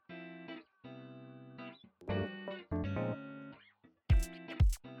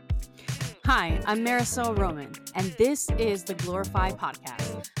Hi, I'm Marisol Roman, and this is the Glorify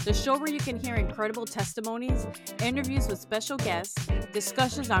Podcast, the show where you can hear incredible testimonies, interviews with special guests,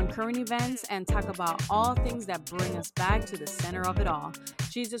 discussions on current events, and talk about all things that bring us back to the center of it all,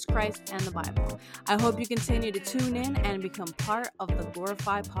 Jesus Christ and the Bible. I hope you continue to tune in and become part of the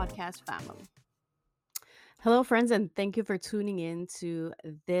Glorify Podcast family. Hello, friends, and thank you for tuning in to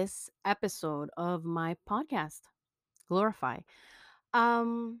this episode of my podcast, Glorify.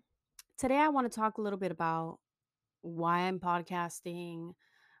 Um, Today I want to talk a little bit about why I'm podcasting,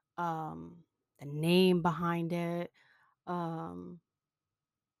 um, the name behind it, um,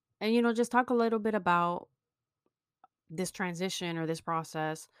 and just talk a little bit about this transition or this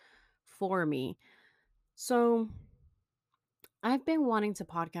process for me. So I've been wanting to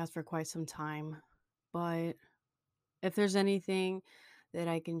podcast for quite some time, but if there's anything that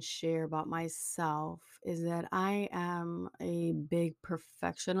I can share about myself is that I am a big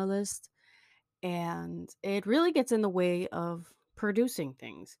perfectionist and it really gets in the way of producing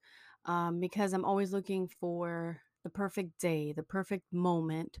things because I'm always looking for the perfect day, the perfect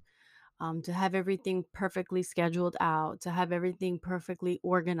moment, to have everything perfectly scheduled out, to have everything perfectly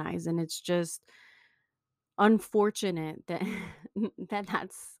organized. And it's just unfortunate that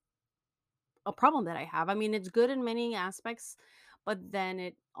that's a problem that I have. I mean, it's good in many aspects, but then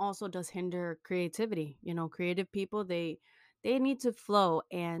it also does hinder creativity. Creative people, they need to flow,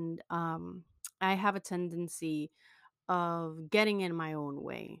 and I have a tendency of getting in my own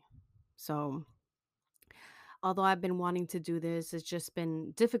way. So, although I've been wanting to do this, it's just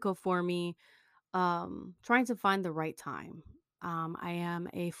been difficult for me trying to find the right time. I am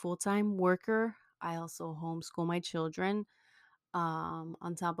a full-time worker. I also homeschool my children.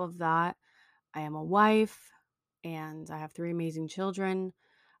 On top of that, I am a wife and I have three amazing children.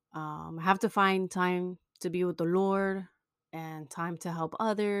 I have to find time to be with the Lord and time to help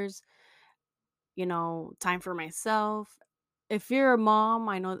others, time for myself. If you're a mom,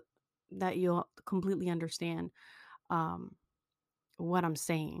 I know that you'll completely understand um, what I'm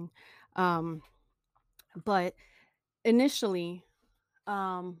saying. Um, but initially,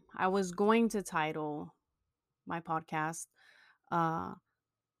 I was going to title my podcast uh,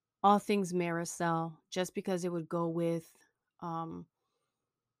 All Things Maricel, just because it would go with um,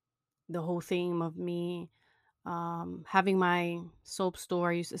 the whole theme of me having my soap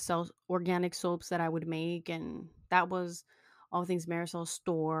store. I used to sell organic soaps that I would make, and that was All Things Marisol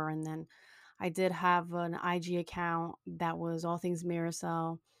store. And then I did have an IG account that was All Things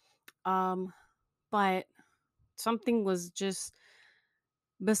Marisol. Um, but something was just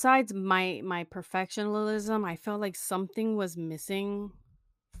besides my perfectionism, I felt like something was missing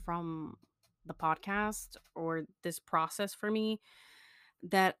from the podcast or this process for me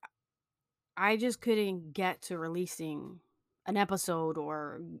that I just couldn't get to releasing an episode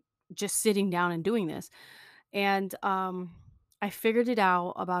or just sitting down and doing this. And I figured it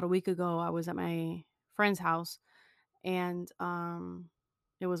out about a week ago. I was at my friend's house and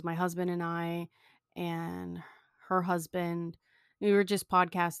it was my husband and I and her husband. We were just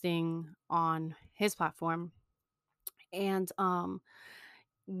podcasting on his platform and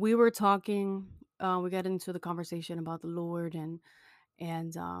we were talking we got into the conversation about the Lord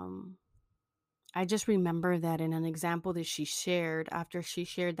and I just remember that in an example that she shared, after she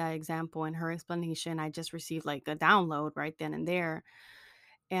shared that example in her explanation, I just received like a download right then and there.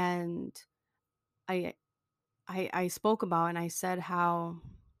 And I I spoke about and I said how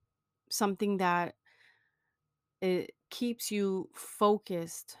something that it keeps you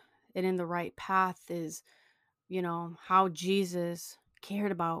focused and in the right path is, how Jesus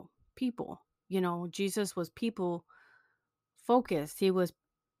cared about people. Jesus was people focused. He was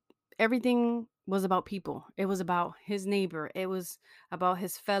everything was about people. It was about his neighbor. It was about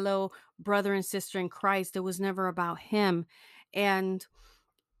his fellow brother and sister in Christ. It was never about him. And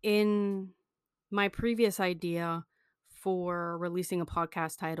in my previous idea for releasing a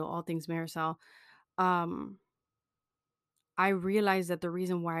podcast title, All Things Marisol, um, I realized that the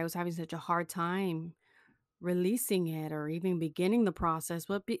reason why I was having such a hard time releasing it or even beginning the process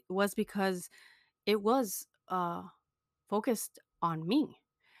was because it was focused on me.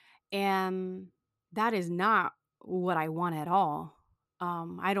 And that is not what I want at all.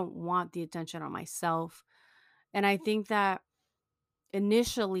 I don't want the attention on myself. And I think that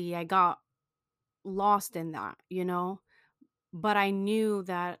initially I got lost in that, but I knew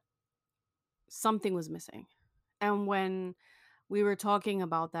that something was missing. And when we were talking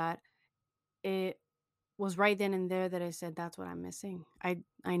about that, it was right then and there that I said, that's what I'm missing. I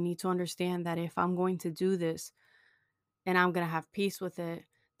need to understand that if I'm going to do this and I'm going to have peace with it,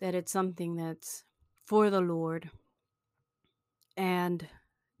 that it's something that's for the Lord and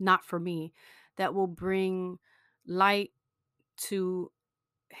not for me, that will bring light to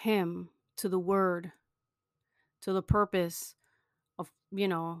him, to the word, to the purpose of,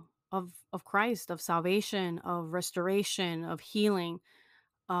 of Christ, of salvation, of restoration, of healing.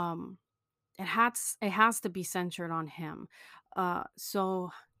 Um it has to be centered on him.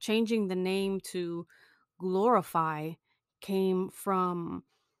 So changing the name to Glorify came from,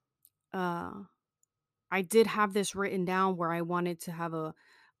 uh I did have this written down where I wanted to have a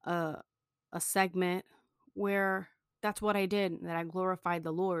a segment where that's what I did, that I glorified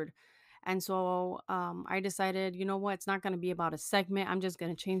the Lord. And so I decided, you know what, it's not going to be about a segment. I'm just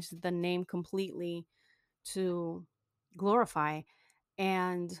going to change the name completely to Glorify.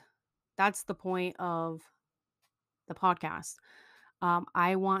 And that's the point of the podcast.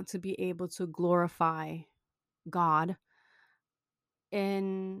 I want to be able to glorify God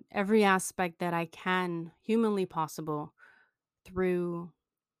in every aspect that I can humanly possible through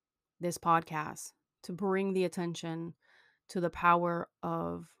this podcast, to bring the attention to the power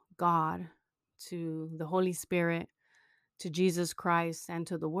of God, to the Holy Spirit, to Jesus Christ, and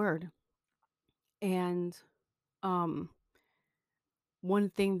to the Word. And um,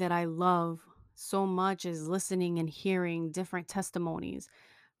 one thing that I love so much is listening and hearing different testimonies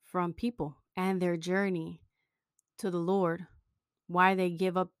from people and their journey to the Lord, why they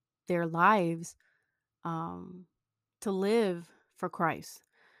give up their lives, um, to live for Christ.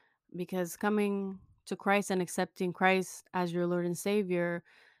 Because coming to Christ and accepting Christ as your Lord and Savior,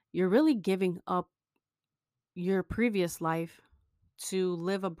 you're really giving up your previous life to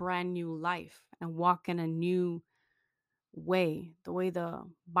live a brand new life and walk in a new way, the way the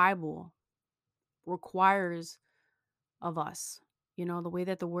Bible requires of us. The way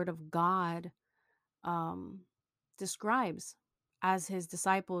that the Word of God um, describes as His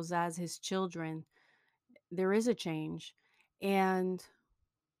disciples, as His children. There is a change. And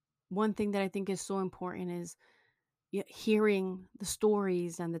one thing that I think is so important is hearing the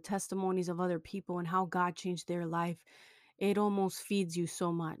stories and the testimonies of other people and how God changed their life. It almost feeds you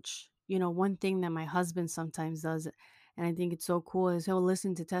so much. One thing that my husband sometimes does, and I think it's so cool, is he'll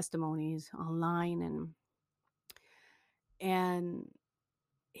listen to testimonies online, and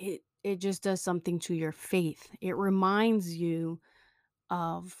it just does something to your faith. It reminds you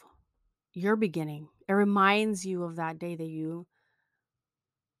of your beginning. It reminds you of that day that you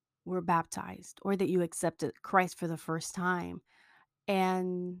were baptized or that you accepted Christ for the first time.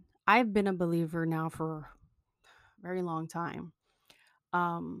 And I've been a believer now for a very long time.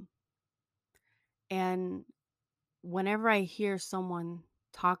 Um, and whenever I hear someone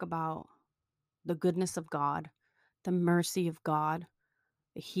talk about the goodness of God, the mercy of God,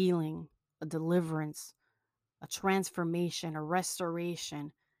 the healing, a deliverance, a transformation, a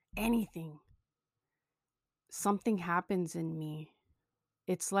restoration, anything, something happens in me.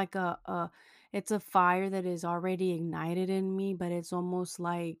 It's like it's a fire that is already ignited in me, but it's almost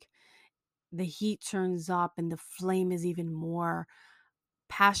like the heat turns up and the flame is even more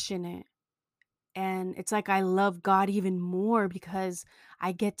passionate. And it's like I love God even more because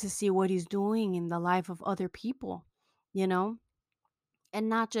I get to see what He's doing in the life of other people, you know? And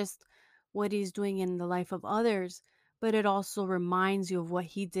not just what He's doing in the life of others, but it also reminds you of what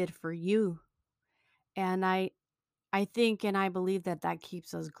He did for you. And I think and I believe that that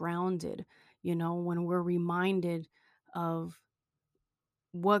keeps us grounded, when we're reminded of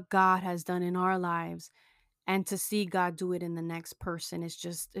what God has done in our lives, and to see God do it in the next person is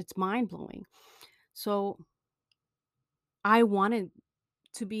just, it's mind blowing. So I wanted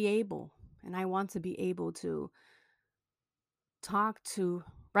to be able, and I want to be able to talk to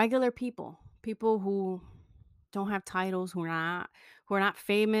regular people, people who don't have titles, who are not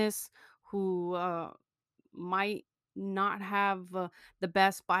famous, who might not have the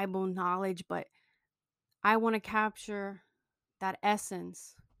best Bible knowledge, but I want to capture that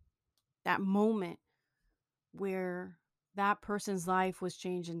essence, that moment where that person's life was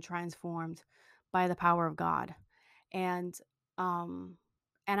changed and transformed by the power of God. And um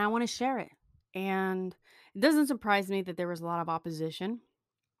and I want to share it. And it doesn't surprise me that there was a lot of opposition,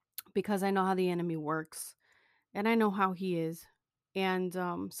 because I know how the enemy works and I know how he is. And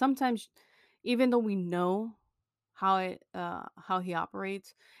sometimes, even though we know how he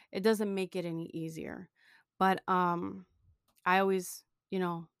operates, it doesn't make it any easier. But I always,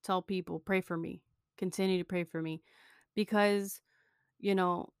 tell people, pray for me. Continue to pray for me, because, you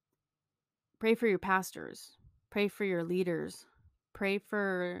know, pray for your pastors, pray for your leaders, pray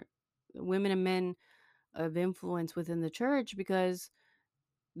for women and men of influence within the church, because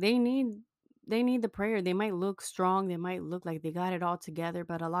they need they need the prayer. They might look strong, they might look like they got it all together,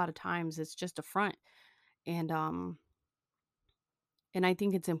 but a lot of times it's just a front. And And I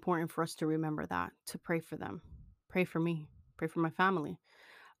think it's important for us to remember that, to pray for them, pray for me, pray for my family.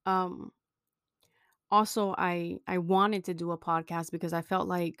 Um, Also, I wanted to do a podcast because I felt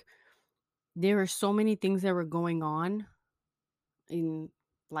like there are so many things that were going on in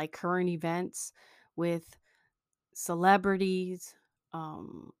like current events with celebrities,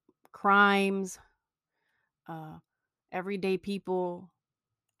 um, crimes, uh, everyday people.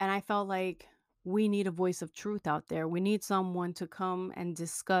 And I felt like we need a voice of truth out there. We need someone to come and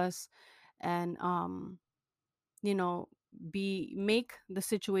discuss and you know, be make the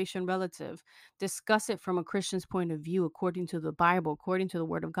situation relative, discuss it from a Christian's point of view, according to the Bible, according to the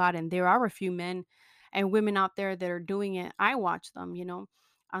Word of God. And there are a few men and women out there that are doing it. I watch them,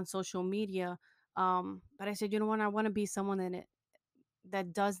 on social media. But I said, you know what, I want to be someone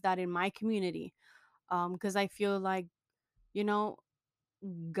that does that in my community. Because I feel like, you know,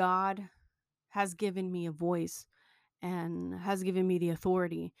 God has given me a voice and has given me the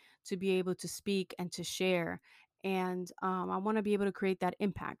authority to be able to speak and to share. And I want to be able to create that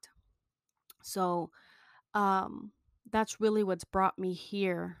impact. So um, that's really what's brought me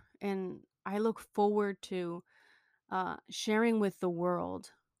here. And I look forward to sharing with the world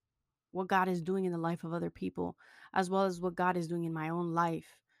what God is doing in the life of other people, as well as what God is doing in my own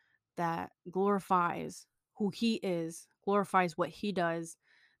life that glorifies who He is, glorifies what He does,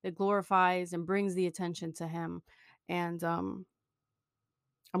 that glorifies and brings the attention to Him. And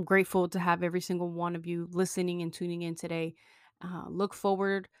I'm grateful to have every single one of you listening and tuning in today. Look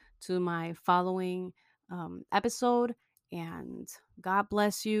forward to my following episode, and God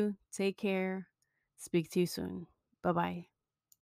bless you. Take care. Speak to you soon. Bye bye.